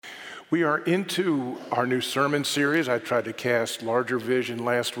We are into our new sermon series. I tried to cast larger vision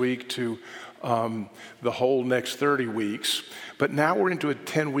last week to the whole next 30 weeks. But now we're into a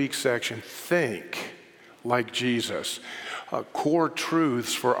 10-week section, Think Like Jesus, core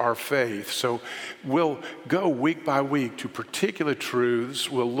truths for our faith. So we'll go week by week to particular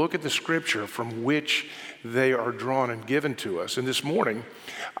truths. We'll look at the scripture from which they are drawn and given to us. And this morning,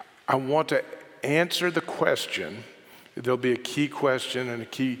 I want to answer the question. There'll be a key question and a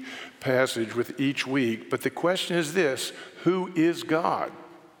key passage with each week, but the question is this: who is God?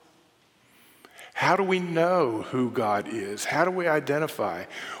 How do we know who God is? How do we identify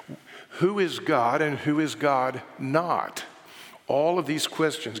who is God and who is God not? All of these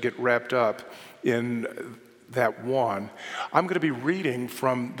questions get wrapped up in that one. I'm going to be reading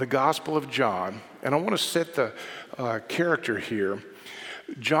from the Gospel of John, and I want to set the character here.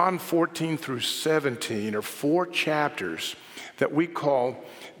 John 14 through 17 are 4 chapters that we call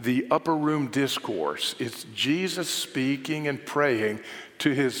the Upper Room Discourse. It's Jesus speaking and praying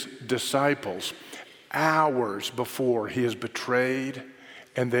to his disciples hours before he is betrayed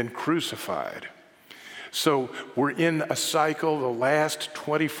and then crucified. So we're in a cycle, the last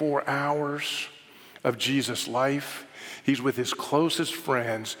 24 hours of Jesus' life. He's with his closest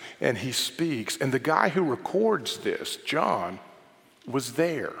friends and he speaks. And the guy who records this, John, was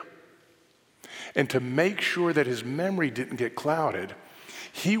there. And to make sure that his memory didn't get clouded,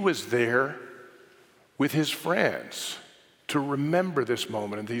 he was there with his friends to remember this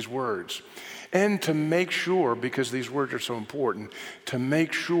moment and these words. And to make sure, because these words are so important, to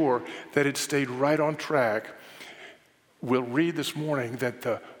make sure that it stayed right on track, we'll read this morning that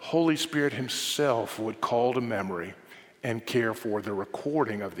the Holy Spirit himself would call to memory and care for the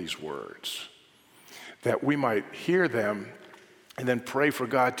recording of these words, that we might hear them and then pray for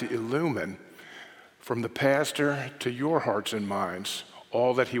God to illumine from the pastor to your hearts and minds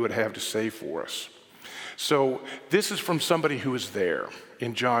all that he would have to say for us. So this is from somebody who was there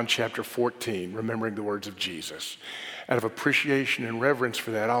in John chapter 14, remembering the words of Jesus. Out of appreciation and reverence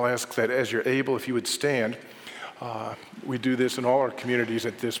for that, I'll ask that as you're able, if you would stand. We do this in all our communities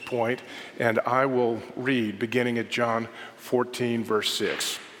at this point, and I will read beginning at John 14, verse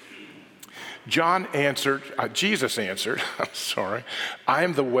 6. Jesus answered, I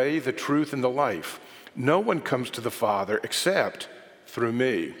am the way, the truth, and the life. No one comes to the Father except through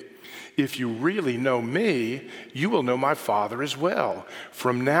me. If you really know me, you will know my Father as well.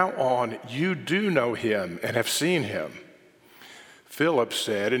 From now on, you do know him and have seen him. Philip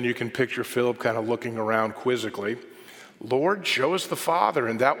said, and you can picture Philip kind of looking around quizzically, Lord, show us the Father,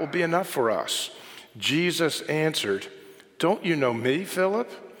 and that will be enough for us. Jesus answered, don't you know me,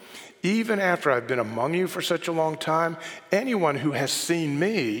 Philip? Even after I've been among you for such a long time, anyone who has seen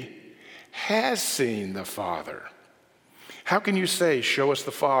me has seen the Father. How can you say, show us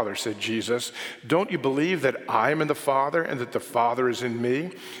the Father, said Jesus. Don't you believe that I am in the Father and that the Father is in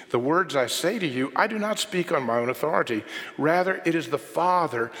me? The words I say to you, I do not speak on my own authority. Rather, it is the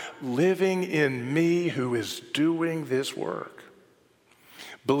Father living in me who is doing this work.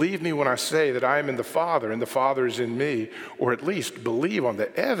 Believe me when I say that I am in the Father and the Father is in me, or at least believe on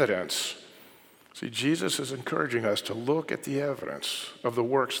the evidence. See, Jesus is encouraging us to look at the evidence of the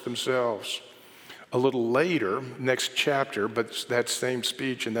works themselves. A little later, next chapter, but that same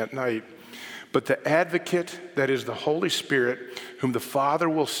speech in that night, but the advocate, that is the Holy Spirit, whom the Father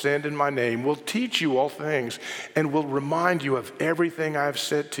will send in my name, will teach you all things and will remind you of everything I have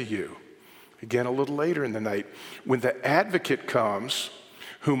said to you. Again, a little later in the night, when the advocate comes,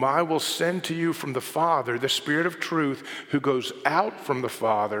 whom I will send to you from the Father, the Spirit of truth, who goes out from the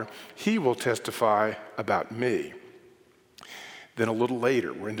Father, he will testify about me. Then a little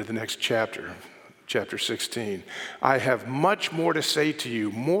later, we're into the next chapter, chapter 16. I have much more to say to you,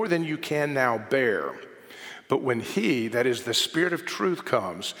 more than you can now bear. But when he, that is the Spirit of truth,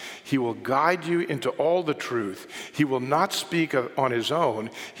 comes, he will guide you into all the truth. He will not speak on his own.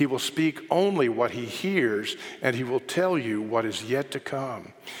 He will speak only what he hears, and he will tell you what is yet to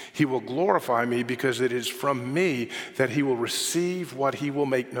come. He will glorify me because it is from me that he will receive what he will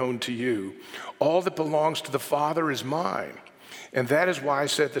make known to you. All that belongs to the Father is mine. And that is why I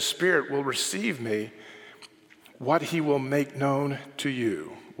said the Spirit will receive me, what he will make known to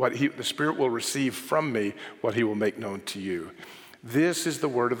you. The Spirit will receive from me what he will make known to you. This is the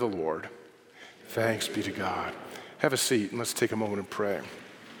word of the Lord. Thanks be to God. Have a seat and let's take a moment and pray.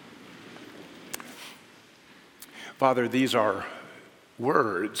 Father, these are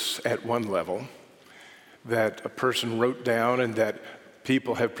words at one level that a person wrote down and that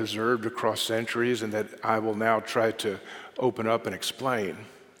people have preserved across centuries and that I will now try to open up and explain.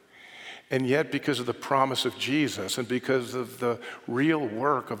 And yet, because of the promise of Jesus and because of the real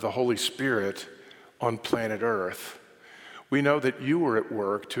work of the Holy Spirit on planet Earth, we know that you were at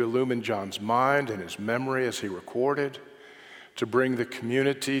work to illumine John's mind and his memory as he recorded, to bring the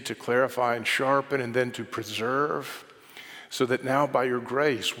community, to clarify and sharpen, and then to preserve, so that now by your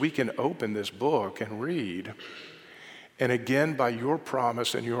grace we can open this book and read. And again, by your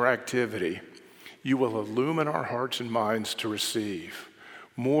promise and your activity, you will illumine our hearts and minds to receive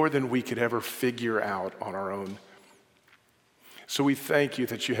more than we could ever figure out on our own. So we thank you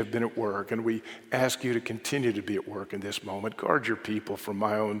that you have been at work, and we ask you to continue to be at work in this moment. Guard your people from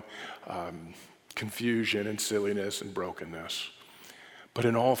my own confusion and silliness and brokenness. But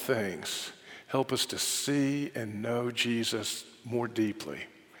in all things, help us to see and know Jesus more deeply.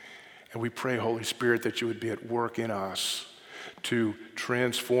 And we pray, Holy Spirit, that you would be at work in us to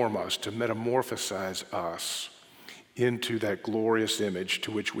transform us, to metamorphosize us into that glorious image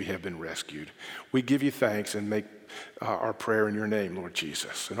to which we have been rescued. We give you thanks and make our prayer in your name, Lord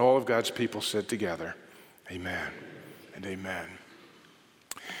Jesus. And all of God's people said together, amen and amen.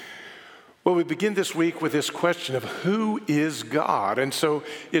 Well, we begin this week with this question of who is God? And so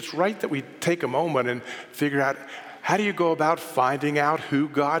it's right that we take a moment and figure out, how do you go about finding out who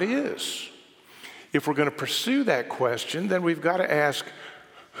God is? If we're going to pursue that question, then we've got to ask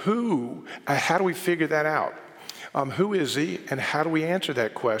who, how do we figure that out? Who is he, and how do we answer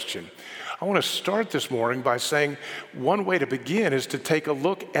that question? I want to start this morning by saying one way to begin is to take a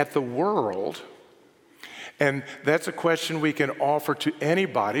look at the world. And that's a question we can offer to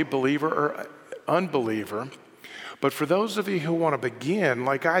anybody, believer or unbeliever. But for those of you who want to begin,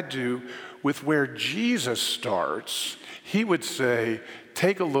 like I do, with where Jesus starts, he would say,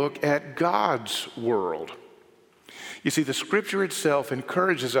 take a look at God's world. You see, the scripture itself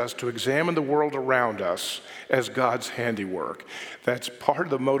encourages us to examine the world around us as God's handiwork. That's part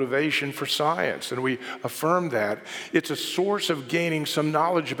of the motivation for science, and we affirm that. It's a source of gaining some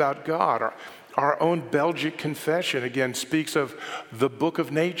knowledge about God. Our own Belgic confession, again, speaks of the book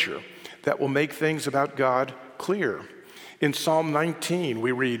of nature that will make things about God clear. In Psalm 19,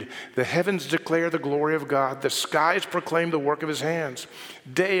 we read, the heavens declare the glory of God, the skies proclaim the work of his hands.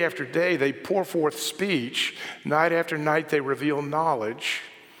 Day after day they pour forth speech, night after night they reveal knowledge.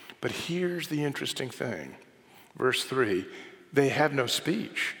 But here's the interesting thing. Verse 3, they have no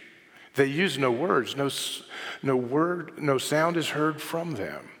speech. They use no words, no sound is heard from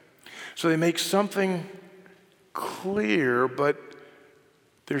them. So they make something clear, but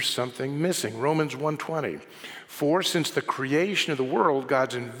there's something missing. Romans 1:20. For since the creation of the world,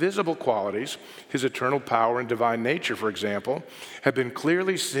 God's invisible qualities, his eternal power and divine nature, for example, have been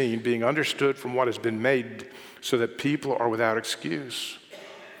clearly seen, being understood from what has been made, so that people are without excuse.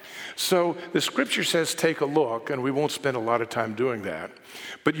 So the scripture says, take a look, and we won't spend a lot of time doing that.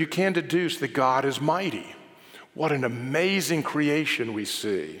 But you can deduce that God is mighty. What an amazing creation we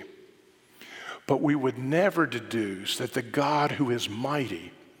see. But we would never deduce that the God who is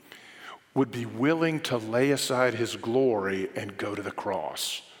mighty would be willing to lay aside his glory and go to the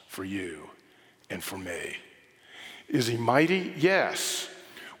cross for you and for me. Is he mighty? Yes.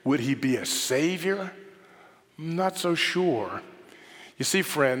 Would he be a savior? I'm not so sure. You see,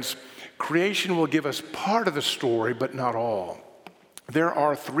 friends, creation will give us part of the story, but not all. There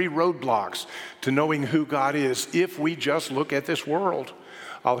are 3 roadblocks to knowing who God is if we just look at this world.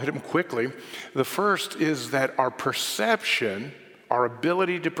 I'll hit them quickly. The first is that our perception, our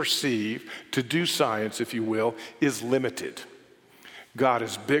ability to perceive, to do science, if you will, is limited. God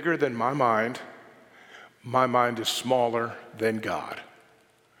is bigger than my mind. My mind is smaller than God.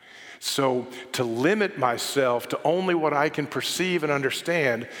 So to limit myself to only what I can perceive and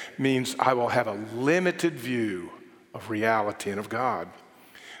understand means I will have a limited view of reality and of God.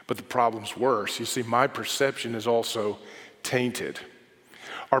 But the problem's worse. You see, my perception is also tainted.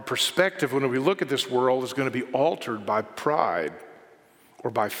 Our perspective when we look at this world is going to be altered by pride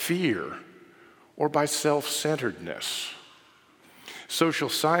or by fear or by self-centeredness. Social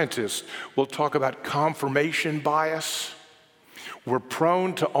scientists will talk about confirmation bias. We're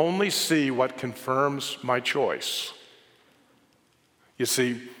prone to only see what confirms my choice. You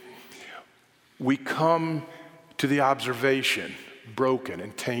see, we come to the observation broken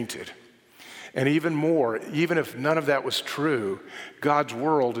and tainted. And even more, even if none of that was true, God's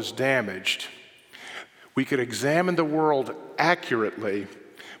world is damaged. We could examine the world accurately,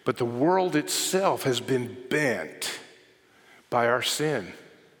 but the world itself has been bent by our sin.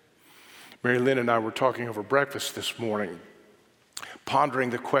 Mary Lynn and I were talking over breakfast this morning, pondering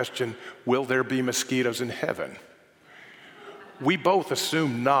the question, will there be mosquitoes in heaven? We both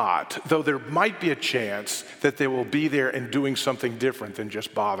assume not, though there might be a chance that they will be there and doing something different than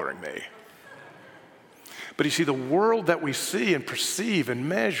just bothering me. But you see, the world that we see and perceive and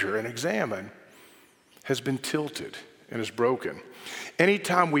measure and examine has been tilted and is broken.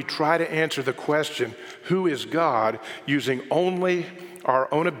 Anytime we try to answer the question, who is God, using only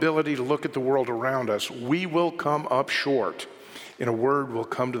our own ability to look at the world around us, we will come up short. In a word, we'll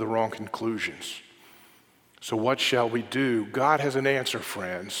come to the wrong conclusions. So what shall we do? God has an answer,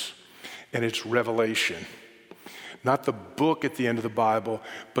 friends, and it's revelation. Not the book at the end of the Bible,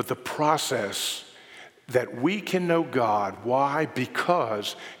 but the process that we can know God. Why?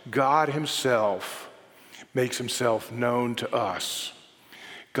 Because God himself makes himself known to us.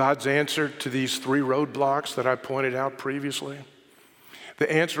 God's answer to these three roadblocks that I pointed out previously,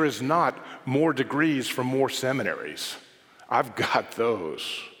 the answer is not more degrees from more seminaries. I've got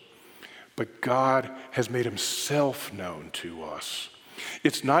those. But God has made himself known to us.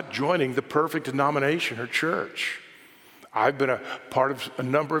 It's not joining the perfect denomination or church. I've been a part of a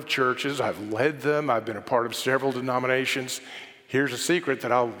number of churches. I've led them. I've been a part of several denominations. Here's a secret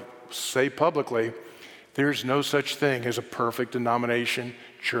that I'll say publicly. There's no such thing as a perfect denomination,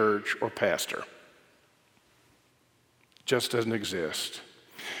 church, or pastor. Just doesn't exist.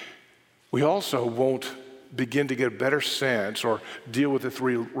 We also won't begin to get a better sense or deal with the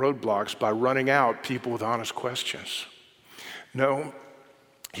three roadblocks by running out people with honest questions. No,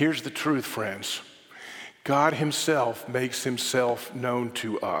 here's the truth, friends. God himself makes himself known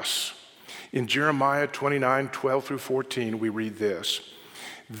to us. In Jeremiah 29:12 through 14, we read this.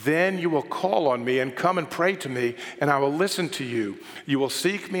 Then you will call on me and come and pray to me, and I will listen to you. You will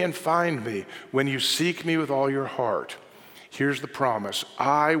seek me and find me when you seek me with all your heart. Here's the promise.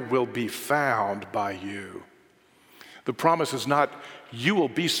 I will be found by you. The promise is not you will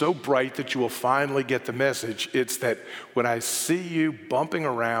be so bright that you will finally get the message. It's that when I see you bumping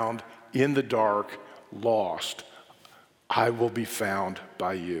around in the dark, lost, I will be found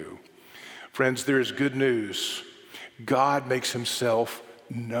by you. Friends, there is good news. God makes himself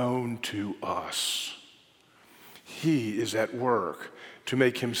known to us. He is at work to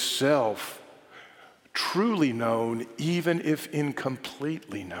make himself truly known, even if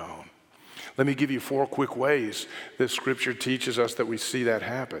incompletely known. Let me give you 4 quick ways that Scripture teaches us that we see that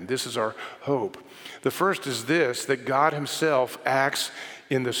happen. This is our hope. The first is this, that God himself acts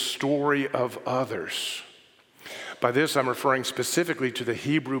in the story of others. By this, I'm referring specifically to the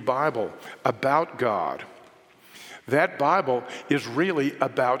Hebrew Bible about God. That Bible is really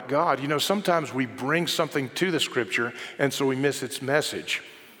about God. You know, sometimes we bring something to the Scripture, and so we miss its message.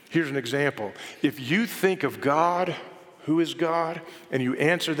 Here's an example. If you think of God, who is God, and you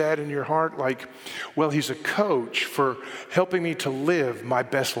answer that in your heart like, well, he's a coach for helping me to live my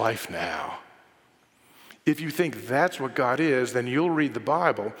best life now. If you think that's what God is, then you'll read the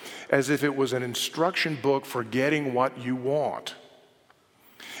Bible as if it was an instruction book for getting what you want.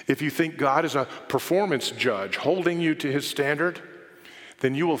 If you think God is a performance judge holding you to his standard,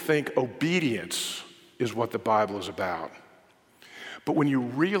 then you will think obedience is what the Bible is about. But when you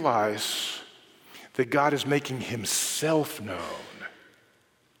realize that God is making himself known,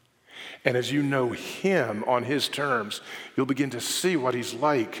 and as you know him on his terms, you'll begin to see what he's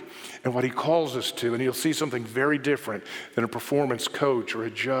like and what he calls us to, and you'll see something very different than a performance coach or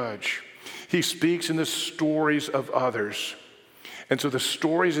a judge. He speaks in the stories of others. And so the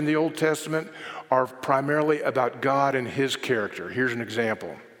stories in the Old Testament are primarily about God and his character. Here's an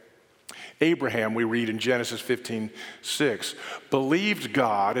example. Abraham, we read in Genesis 15:6, believed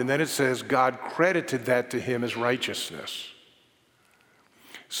God, and then it says God credited that to him as righteousness.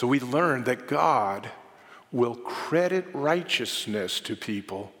 So we learned that God will credit righteousness to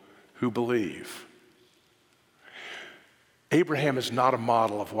people who believe. Abraham is not a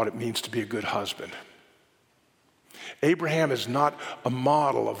model of what it means to be a good husband. Abraham is not a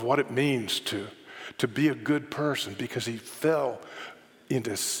model of what it means to be a good person because he fell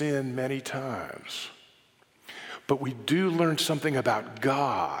into sin many times. But we do learn something about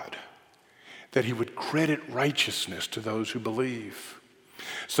God, that he would credit righteousness to those who believe.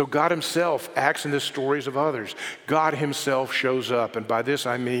 So God himself acts in the stories of others. God himself shows up, and by this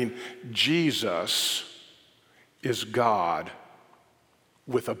I mean Jesus is God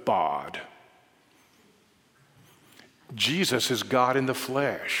with a bod. Jesus is God in the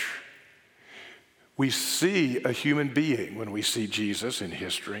flesh. We see a human being when we see Jesus in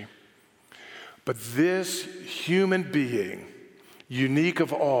history. But this human being, unique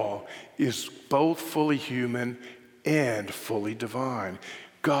of all, is both fully human and fully divine.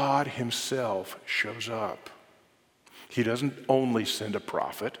 God himself shows up. He doesn't only send a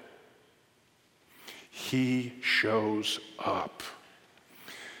prophet. He shows up.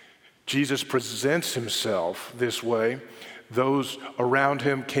 Jesus presents himself this way. Those around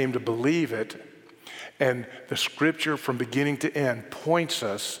him came to believe it. And the scripture from beginning to end points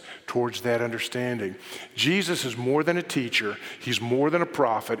us towards that understanding. Jesus is more than a teacher. He's more than a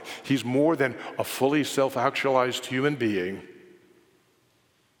prophet. He's more than a fully self-actualized human being.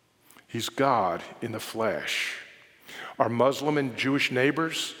 He's God in the flesh. Our Muslim and Jewish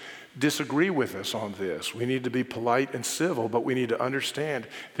neighbors disagree with us on this. We need to be polite and civil, but we need to understand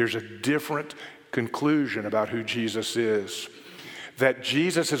there's a different conclusion about who Jesus is. That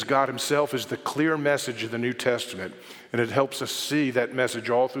Jesus as God himself is the clear message of the New Testament, and it helps us see that message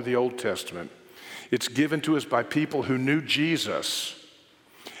all through the Old Testament. It's given to us by people who knew Jesus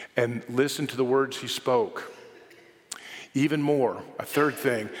and listened to the words he spoke. Even more, a third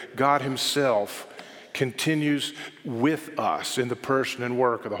thing, God himself continues with us in the person and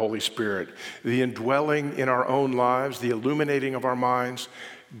work of the Holy Spirit. The indwelling in our own lives, the illuminating of our minds.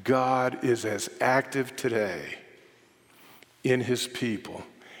 God is as active today in his people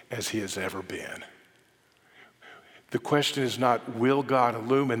as he has ever been. The question is not, will God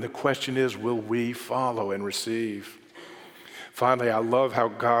illumine? The question is, will we follow and receive? Finally, I love how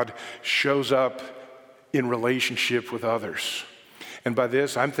God shows up in relationship with others. And by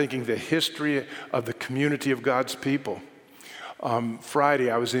this, I'm thinking the history of the community of God's people.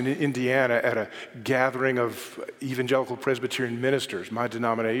 Friday, I was in Indiana at a gathering of evangelical Presbyterian ministers, my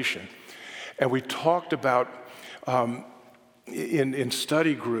denomination. And we talked about, in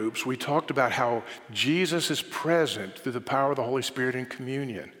study groups, we talked about how Jesus is present through the power of the Holy Spirit in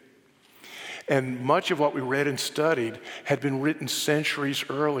communion. And much of what we read and studied had been written centuries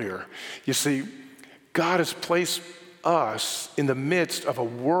earlier. You see, God has placed us in the midst of a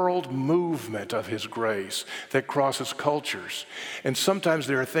world movement of his grace that crosses cultures. And sometimes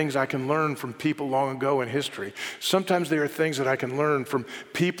there are things I can learn from people long ago in history. Sometimes there are things that I can learn from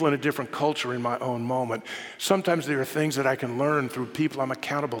people in a different culture in my own moment. Sometimes there are things that I can learn through people I'm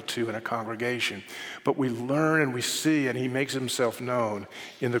accountable to in a congregation. But we learn and we see, and he makes himself known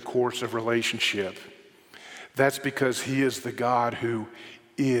in the course of relationship. That's because he is the God who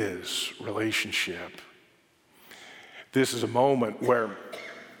is relationship. This is a moment where,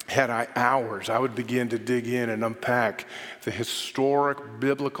 had I hours, I would begin to dig in and unpack the historic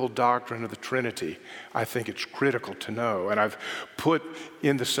biblical doctrine of the Trinity. I think it's critical to know. And I've put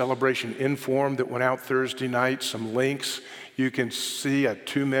in the celebration inform that went out Thursday night some links. You can see a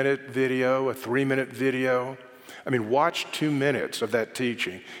 2-minute video, a 3-minute video. Watch 2 minutes of that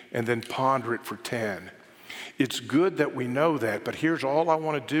teaching and then ponder it for 10. It's good that we know that, but here's all I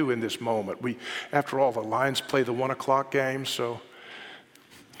want to do in this moment. After all, the Lions play the 1 o'clock game, so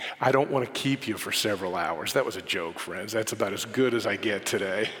I don't want to keep you for several hours. That was a joke, friends. That's about as good as I get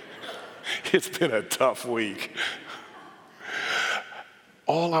today. It's been a tough week.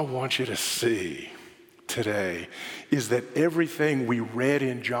 All I want you to see today is that everything we read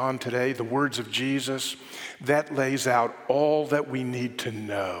in John today, the words of Jesus, that lays out all that we need to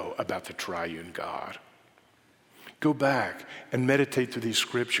know about the triune God. Go back and meditate through these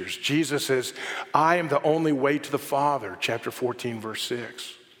scriptures. Jesus says, I am the only way to the Father, chapter 14, verse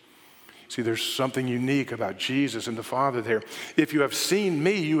 6. See, there's something unique about Jesus and the Father there. If you have seen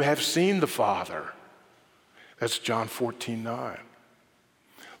me, you have seen the Father. That's John 14:9.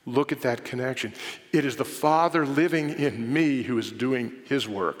 Look at that connection. It is the Father living in me who is doing his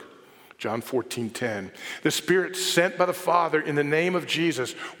work. John 14:10. The Spirit sent by the Father in the name of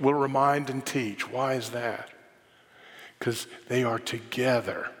Jesus will remind and teach. Why is that? Because they are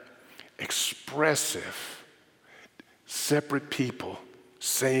together, expressive, separate people,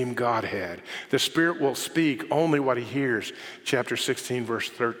 same Godhead. The Spirit will speak only what he hears, chapter 16,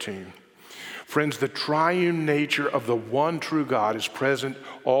 verse 13. Friends, the triune nature of the one true God is present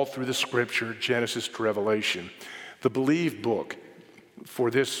all through the scripture, Genesis to Revelation. The Believe book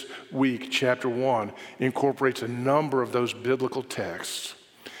for this week, chapter 1, incorporates a number of those biblical texts.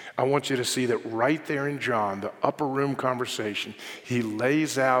 I want you to see that right there in John, the upper room conversation, he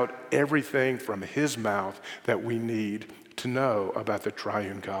lays out everything from his mouth that we need to know about the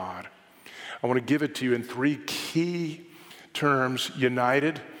triune God. I want to give it to you in 3 key terms.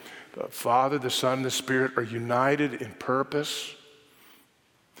 United. The Father, the Son, and the Spirit are united in purpose.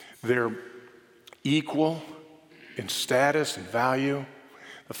 They're equal in status and value.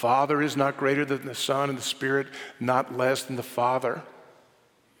 The Father is not greater than the Son, and the Spirit not less than the Father.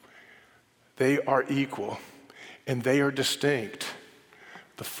 They are equal, and they are distinct.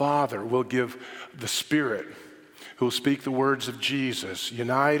 The Father will give the Spirit, who will speak the words of Jesus,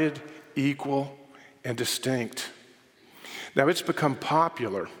 united, equal, and distinct. Now, it's become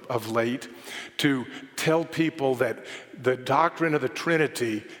popular of late to tell people that the doctrine of the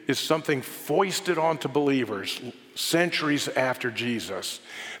Trinity is something foisted onto believers centuries after Jesus,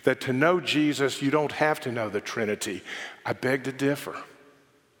 that to know Jesus, you don't have to know the Trinity. I beg to differ.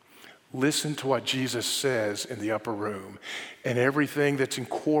 Listen to what Jesus says in the upper room, and everything that's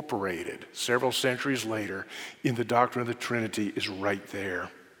incorporated several centuries later in the doctrine of the Trinity is right there.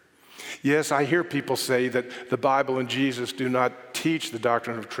 Yes, I hear people say that the Bible and Jesus do not teach the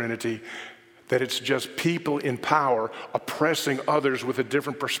doctrine of Trinity, that it's just people in power oppressing others with a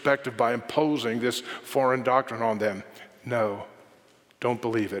different perspective by imposing this foreign doctrine on them. No, don't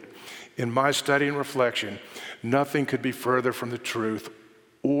believe it. In my study and reflection, nothing could be further from the truth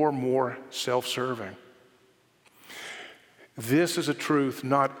or more self-serving. This is a truth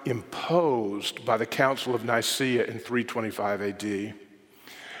not imposed by the Council of Nicaea in 325 AD.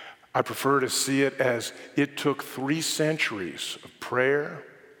 I prefer to see it as it took 3 centuries of prayer,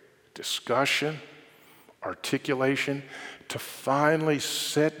 discussion, articulation to finally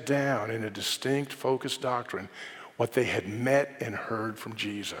set down in a distinct, focused doctrine what they had met and heard from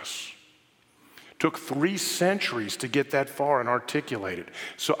Jesus. Took 3 centuries to get that far and articulate it.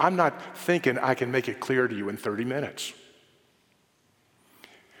 So I'm not thinking I can make it clear to you in 30 minutes.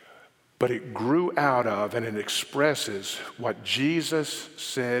 But it grew out of and it expresses what Jesus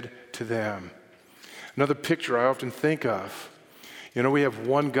said to them. Another picture I often think of, you know, we have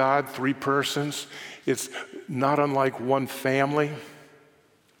one God, 3 persons. It's not unlike one family,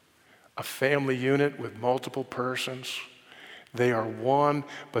 a family unit with multiple persons. They are one,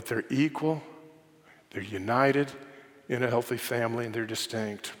 but they're equal. They're united in a healthy family, and they're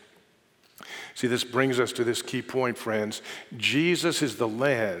distinct. See, this brings us to this key point, friends. Jesus is the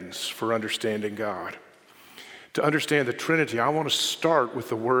lens for understanding God. To understand the Trinity, I want to start with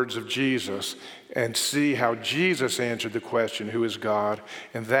the words of Jesus and see how Jesus answered the question, who is God?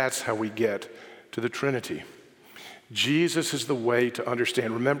 And that's how we get to the Trinity. Jesus is the way to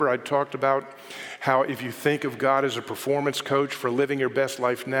understand. Remember, I talked about how if you think of God as a performance coach for living your best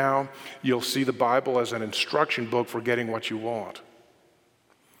life now, you'll see the Bible as an instruction book for getting what you want.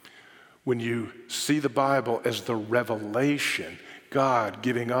 When you see the Bible as the revelation, God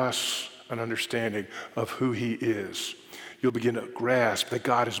giving us an understanding of who he is, you'll begin to grasp that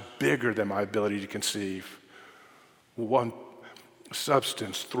God is bigger than my ability to conceive. One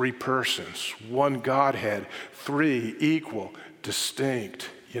substance, 3 persons, one Godhead, 3 equal, distinct,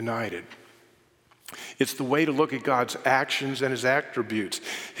 united. It's the way to look at God's actions and his attributes.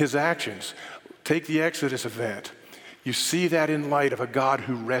 His actions, take the Exodus event. You see that in light of a God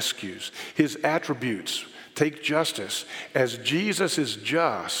who rescues. His attributes, take justice. As Jesus is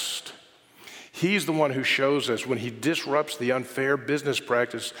just, he's the one who shows us when he disrupts the unfair business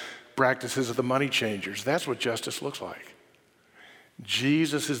practices of the money changers. That's what justice looks like.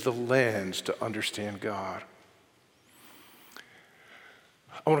 Jesus is the lens to understand God.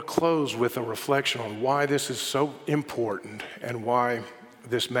 I want to close with a reflection on why this is so important and why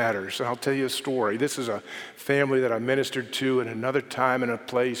this matters. And I'll tell you a story. This is a family that I ministered to in another time and a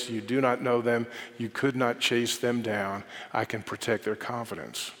place. You do not know them. You could not chase them down. I can protect their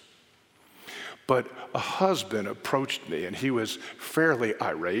confidence. But a husband approached me, and he was fairly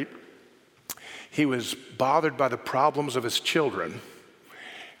irate. He was bothered by the problems of his children,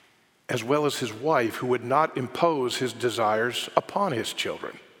 as well as his wife, who would not impose his desires upon his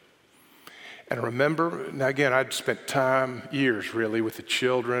children. And I remember, now again, I'd spent time, years really, with the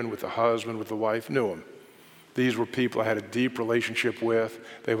children, with the husband, with the wife, knew them. These were people I had a deep relationship with.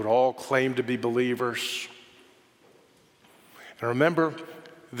 They would all claim to be believers. And I remember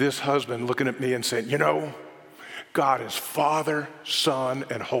this husband looking at me and saying, you know, God is Father, Son,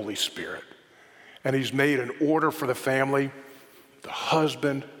 and Holy Spirit. And he's made an order for the family, the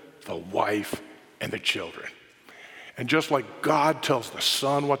husband, the wife, and the children. And just like God tells the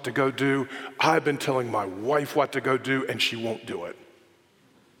son what to go do, I've been telling my wife what to go do, and she won't do it.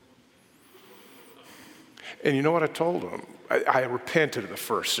 And you know what I told him? I repented of the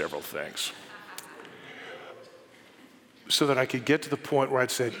first several things, so that I could get to the point where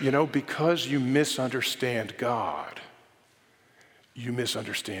I'd said, you know, because you misunderstand God, you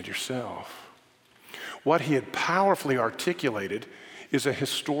misunderstand yourself. What he had powerfully articulated is a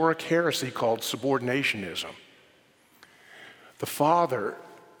historic heresy called subordinationism. The Father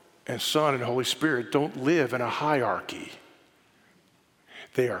and Son and Holy Spirit don't live in a hierarchy.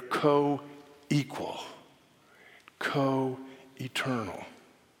 They are co-equal, co-eternal.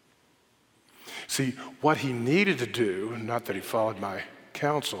 See, what he needed to do, not that he followed my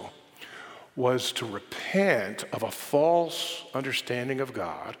counsel, was to repent of a false understanding of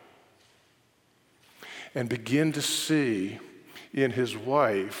God and begin to see in his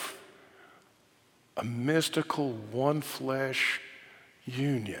wife a mystical one flesh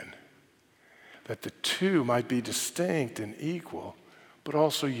union that the two might be distinct and equal, but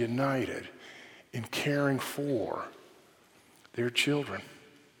also united in caring for their children.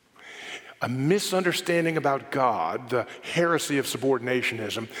 A misunderstanding about God, the heresy of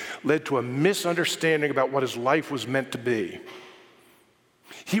subordinationism, led to a misunderstanding about what his life was meant to be.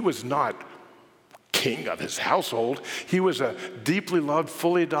 He was not king of his household. He was a deeply loved,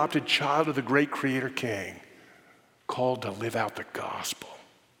 fully adopted child of the great Creator King, called to live out the gospel.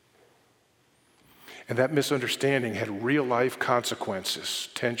 And that misunderstanding had real life consequences: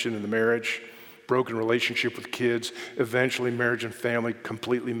 tension in the marriage, broken relationship with kids, eventually marriage and family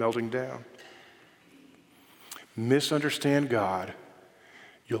completely melting down. Misunderstand God,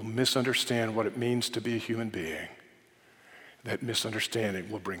 you'll misunderstand what it means to be a human being. That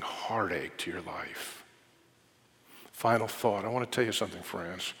misunderstanding will bring heartache to your life. Final thought. I want to tell you something,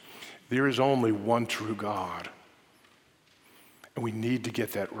 friends. There is only one true God. And we need to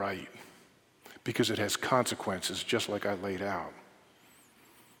get that right, because it has consequences, just like I laid out.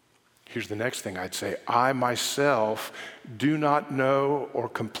 Here's the next thing I'd say. I myself do not know or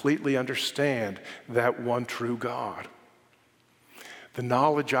completely understand that one true God. The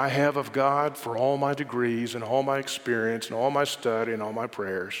knowledge I have of God for all my degrees and all my experience and all my study and all my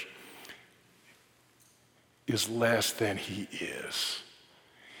prayers is less than he is.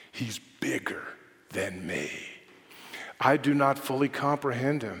 He's bigger than me. I do not fully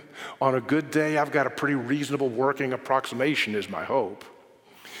comprehend him. On a good day, I've got a pretty reasonable working approximation, is my hope.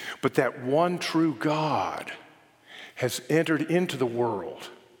 But that one true God has entered into the world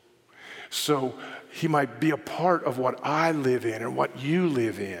so he might be a part of what I live in and what you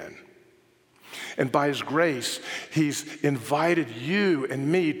live in. And by his grace, he's invited you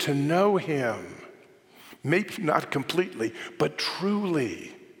and me to know him. Maybe not completely, but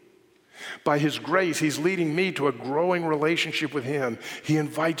truly. By his grace, he's leading me to a growing relationship with him. He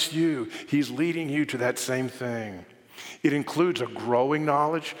invites you. He's leading you to that same thing. It includes a growing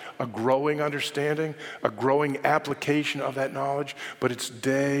knowledge, a growing understanding, a growing application of that knowledge, but it's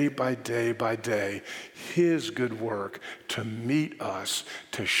day by day by day, his good work to meet us,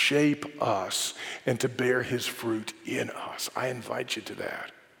 to shape us, and to bear his fruit in us. I invite you to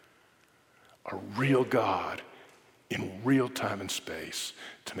that. A real God in real time and space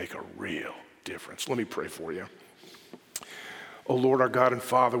to make a real difference. Let me pray for you. Oh Lord, our God and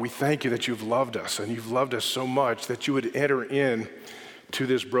Father, we thank you that you've loved us, and you've loved us so much that you would enter in to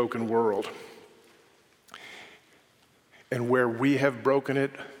this broken world. And where we have broken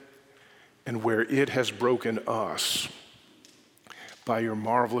it and where it has broken us, by your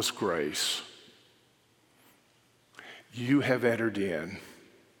marvelous grace, you have entered in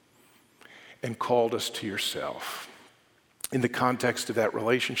and called us to yourself. In the context of that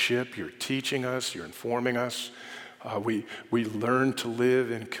relationship, you're teaching us, you're informing us. We learn to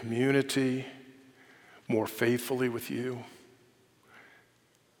live in community more faithfully with you.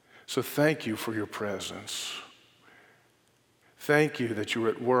 So thank you for your presence. Thank you that you were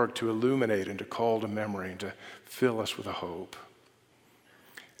at work to illuminate and to call to memory and to fill us with a hope.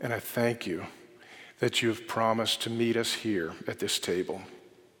 And I thank you that you have promised to meet us here at this table.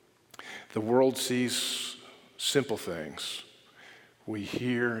 The world sees simple things. We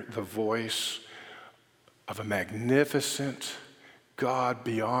hear the voice of a magnificent God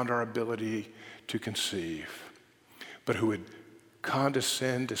beyond our ability to conceive, but who would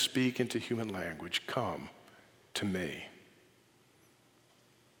condescend to speak into human language. Come to me.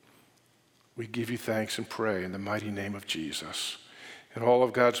 We give you thanks and pray in the mighty name of Jesus. And all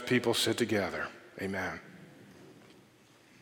of God's people sit together. Amen.